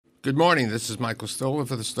Good morning. This is Michael Stoller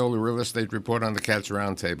for the Stoller Real Estate Report on the Cats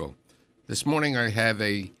Roundtable. This morning I have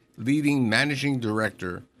a leading managing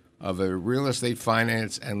director of a real estate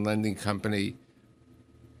finance and lending company,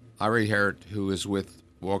 Ari Hirt, who is with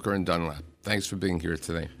Walker and Dunlop. Thanks for being here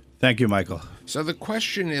today. Thank you, Michael. So the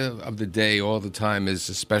question of the day all the time is,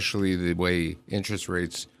 especially the way interest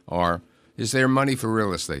rates are, is there money for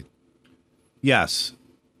real estate? Yes,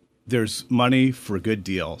 there's money for good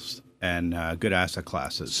deals and good asset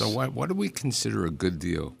classes. So what do we consider a good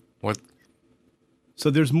deal? So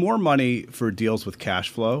there's more money for deals with cash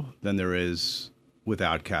flow than there is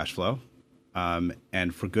without cash flow,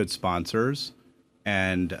 and for good sponsors,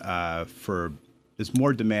 and there's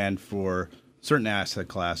more demand for certain asset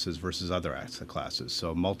classes versus other asset classes.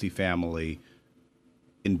 So multifamily,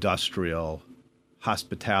 industrial,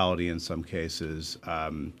 hospitality in some cases,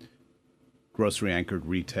 grocery-anchored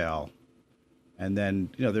retail. And then,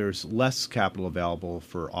 there's less capital available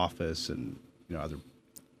for office and, other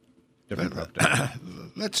different properties.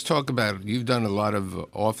 Let's talk about, you've done a lot of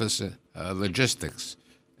office logistics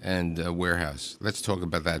and warehouse. Let's talk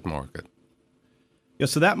about that market. Yeah,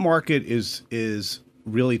 so that market is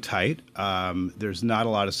really tight. There's not a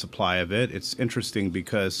lot of supply of it. It's interesting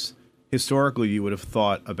because historically you would have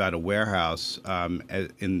thought about a warehouse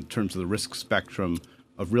in terms of the risk spectrum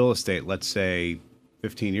of real estate, let's say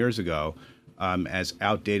 15 years ago, as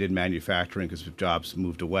outdated manufacturing because jobs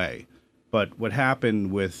moved away. But what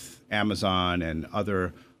happened with Amazon and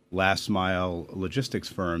other last mile logistics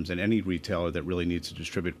firms and any retailer that really needs to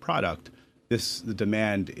distribute product, the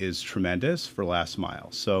demand is tremendous for last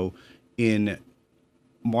mile. So in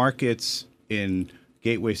markets in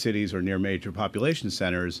gateway cities or near major population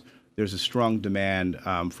centers, there's a strong demand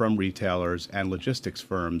from retailers and logistics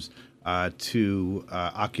firms to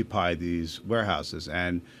occupy these warehouses.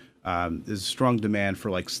 And there's a strong demand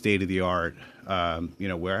for like state-of-the-art,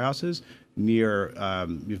 warehouses near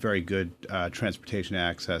very good transportation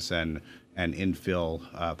access and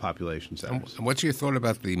infill population centers. And what's your thought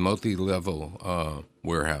about the multi-level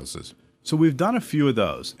warehouses? So we've done a few of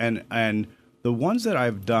those, and the ones that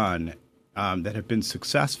I've done that have been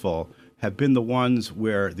successful have been the ones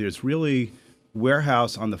where there's really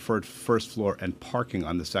warehouse on the first floor and parking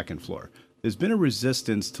on the second floor. There's been a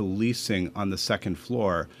resistance to leasing on the second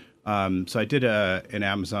floor. So I did an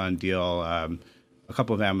Amazon deal, a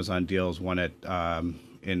couple of Amazon deals, one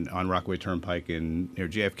on Rockaway Turnpike near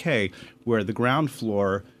JFK, where the ground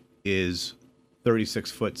floor is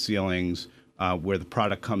 36-foot ceilings, where the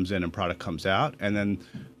product comes in and product comes out, and then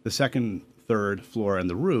the second, third floor and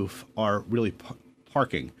the roof are really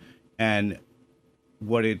parking. And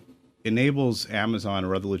what it enables Amazon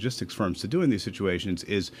or other logistics firms to do in these situations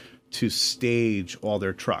is to stage all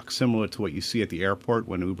their trucks, similar to what you see at the airport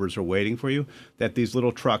when Ubers are waiting for you, that these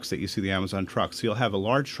little trucks that you see, the Amazon trucks. So you'll have a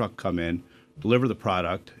large truck come in, deliver the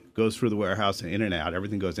product, goes through the warehouse and in and out,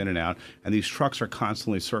 everything goes in and out, and these trucks are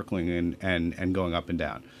constantly circling and going up and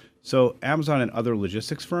down. So Amazon and other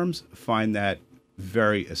logistics firms find that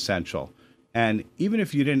very essential. And even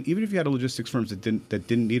if you had a logistics firms that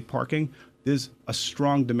didn't need parking, there's a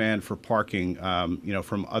strong demand for parking,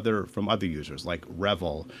 from other users like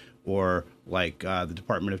Revel or like the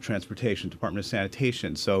Department of Transportation, Department of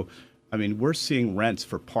Sanitation. So, we're seeing rents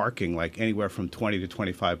for parking like anywhere from $20 to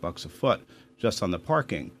 $25 a foot just on the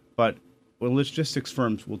parking. But logistics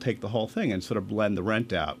firms will take the whole thing and sort of blend the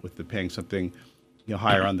rent out with the paying something,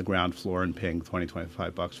 higher on the ground floor and paying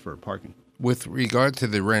 $20-25 for parking. With regard to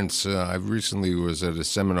the rents, I recently was at a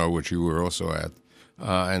seminar, which you were also at,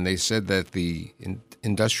 and they said that the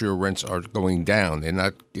industrial rents are going down. They're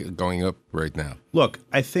not going up right now. Look,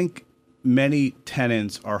 I think many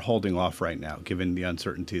tenants are holding off right now, given the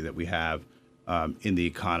uncertainty that we have in the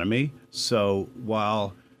economy. So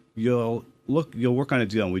while you'll work on a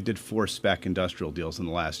deal, and we did 4 spec industrial deals in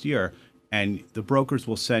the last year, and the brokers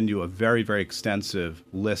will send you a very, very extensive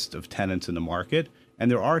list of tenants in the market. And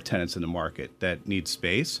there are tenants in the market that need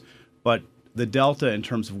space, but the delta in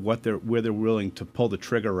terms of where they're willing to pull the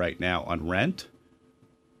trigger right now on rent,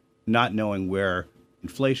 not knowing where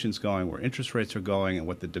inflation's going, where interest rates are going, and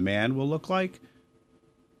what the demand will look like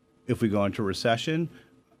if we go into a recession,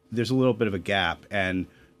 there's a little bit of a gap. And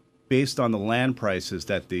based on the land prices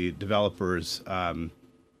that the developers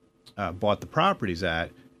bought the properties at,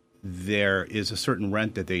 there is a certain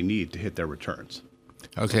rent that they need to hit their returns.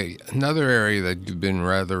 Okay, another area that you've been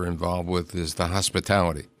rather involved with is the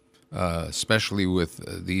hospitality, especially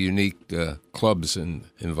with the unique clubs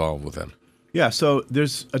involved with them. Yeah, so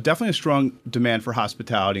there's definitely a strong demand for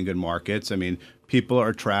hospitality in good markets. People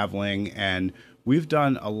are traveling, and we've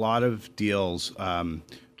done a lot of deals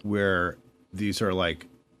where these are like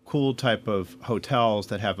cool type of hotels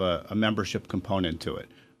that have a membership component to it.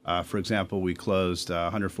 For example, we closed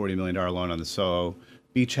a $140 million loan on the Soho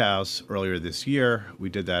Beach House earlier this year. We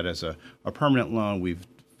did that as a permanent loan. We've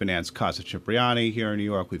financed Casa Cipriani here in New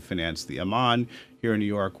York. We've financed the Aman here in New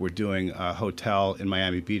York. We're doing a hotel in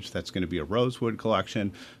Miami Beach that's going to be a Rosewood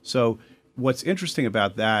collection. So what's interesting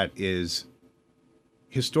about that is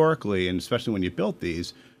historically, and especially when you built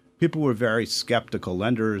these, people were very skeptical.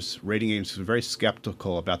 Lenders, rating agencies were very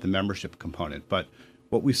skeptical about the membership component. But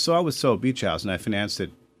what we saw with Soho Beach House, and I financed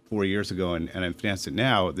it 4 years ago and I financed it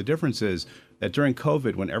now, the difference is that during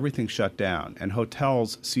COVID, when everything shut down and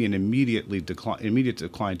hotels see an immediate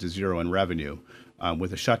decline to zero in revenue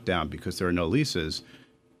with a shutdown because there are no leases,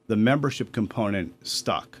 the membership component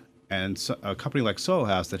stuck. And so a company like Soho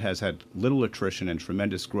House that has had little attrition and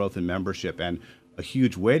tremendous growth in membership and a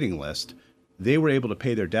huge waiting list, they were able to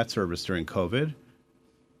pay their debt service during COVID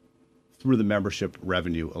through the membership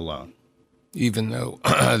revenue alone. Even though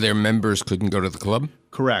their members couldn't go to the club?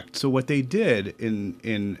 Correct. So what they did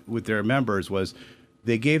in with their members was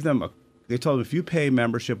they gave them they told them, if you pay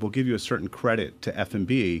membership, we'll give you a certain credit to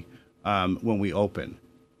F&B when we open.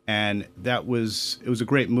 And it was a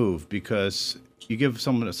great move because you give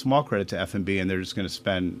someone a small credit to F&B and they're just going to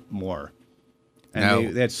spend more.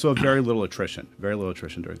 And they had very little attrition during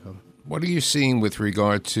COVID. What are you seeing with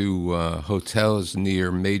regard to hotels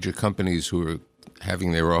near major companies who are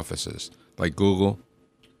having their offices, like Google?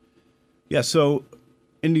 Yeah, so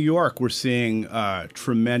in New York, we're seeing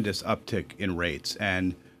tremendous uptick in rates.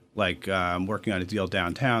 And like I'm working on a deal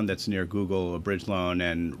downtown that's near Google, a bridge loan,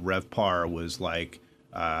 and RevPAR was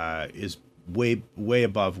is way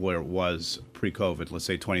above where it was pre-COVID, let's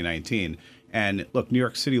say 2019. And look, New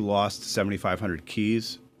York City lost 7,500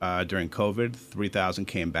 keys during COVID. 3,000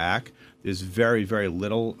 came back. There's very, very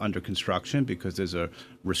little under construction because there's a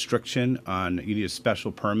restriction on you need a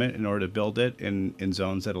special permit in order to build it in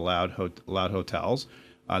zones that allowed hotels.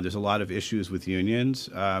 There's a lot of issues with unions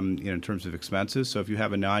in terms of expenses. So if you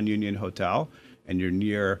have a non-union hotel and you're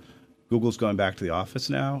near, Google's going back to the office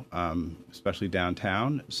now, especially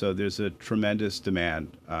downtown. So there's a tremendous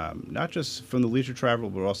demand, not just from the leisure traveler,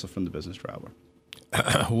 but also from the business traveler.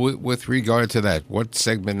 With regard to that, what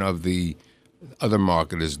segment of the other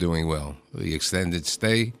market is doing well? The extended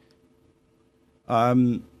stay?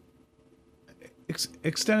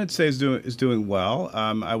 Extended stay is doing well.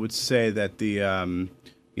 I would say that the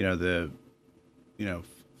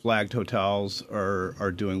flagged hotels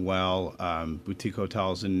are doing well. Boutique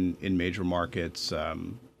hotels in major markets.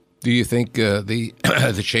 Do you think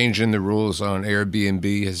the change in the rules on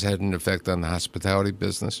Airbnb has had an effect on the hospitality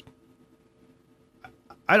business?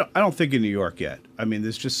 I don't think in New York yet. I mean,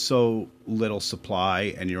 there's just so little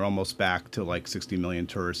supply, and you're almost back to like 60 million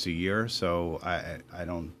tourists a year. So I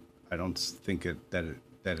don't think that it.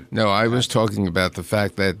 No, I was talking about the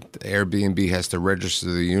fact that Airbnb has to register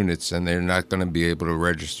the units, and they're not going to be able to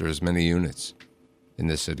register as many units in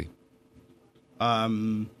the city.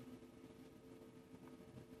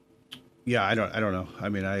 Yeah, I don't know. I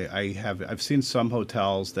mean, I've seen some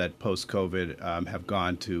hotels that post COVID have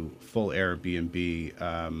gone to full Airbnb,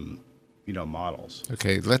 models.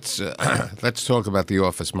 Okay, let's talk about the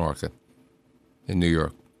office market in New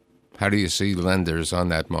York. How do you see lenders on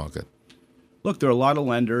that market? Look, there are a lot of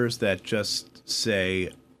lenders that just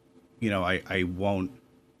say, I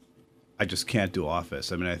just can't do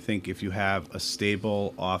office. I mean, I think if you have a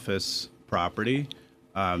stable office property,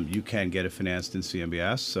 you can get it financed in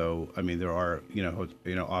CMBS. So, I mean, there are,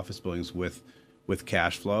 office buildings with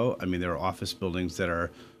cash flow. I mean, there are office buildings that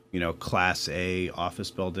are, Class A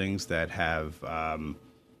office buildings that have,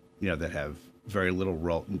 that have very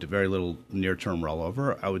little near-term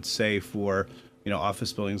rollover. I would say for,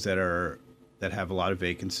 office buildings that have a lot of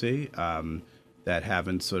vacancy, that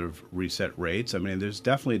haven't sort of reset rates. I mean, there's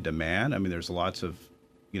definitely a demand. I mean, there's lots of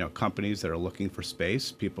companies that are looking for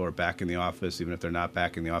space. People are back in the office, even if they're not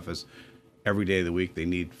back in the office every day of the week. They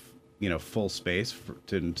need, full space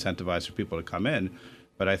to incentivize for people to come in.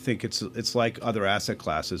 But I think it's like other asset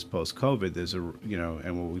classes post-COVID. There's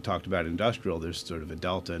and what we talked about industrial, there's sort of a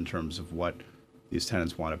delta in terms of what these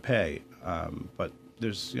tenants want to pay. But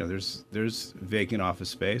there's vacant office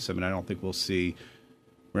space. I mean, I don't think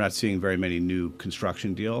we're not seeing very many new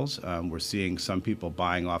construction deals. We're seeing some people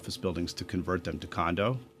buying office buildings to convert them to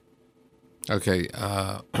condo. Okay.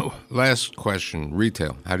 Last question,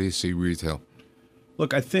 retail. How do you see retail?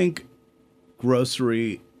 Look, I think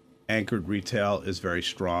grocery-anchored retail is very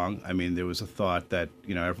strong. I mean, there was a thought that,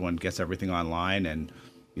 everyone gets everything online and,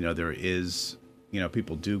 there is,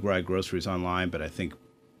 people do buy groceries online, but I think,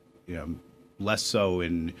 less so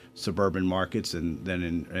in suburban markets than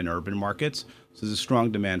in urban markets. So there's a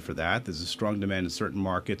strong demand for that. There's a strong demand in certain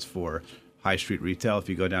markets for high street retail. If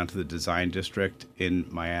you go down to the design district in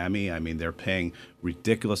Miami, I mean, they're paying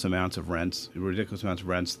ridiculous amounts of rents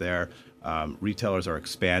there. Retailers are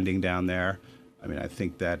expanding down there. I mean, I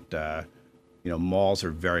think that malls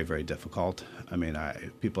are very, very difficult. I mean,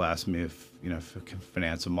 people ask me if I can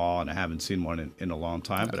finance a mall, and I haven't seen one in a long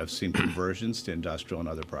time, but I've seen conversions to industrial and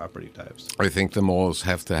other property types. I think the malls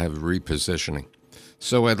have to have repositioning.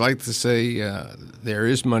 So I'd like to say there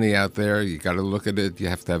is money out there. You got to look at it. You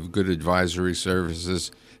have to have good advisory services.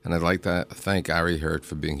 And I'd like to thank Ari Hirt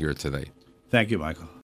for being here today. Thank you, Michael.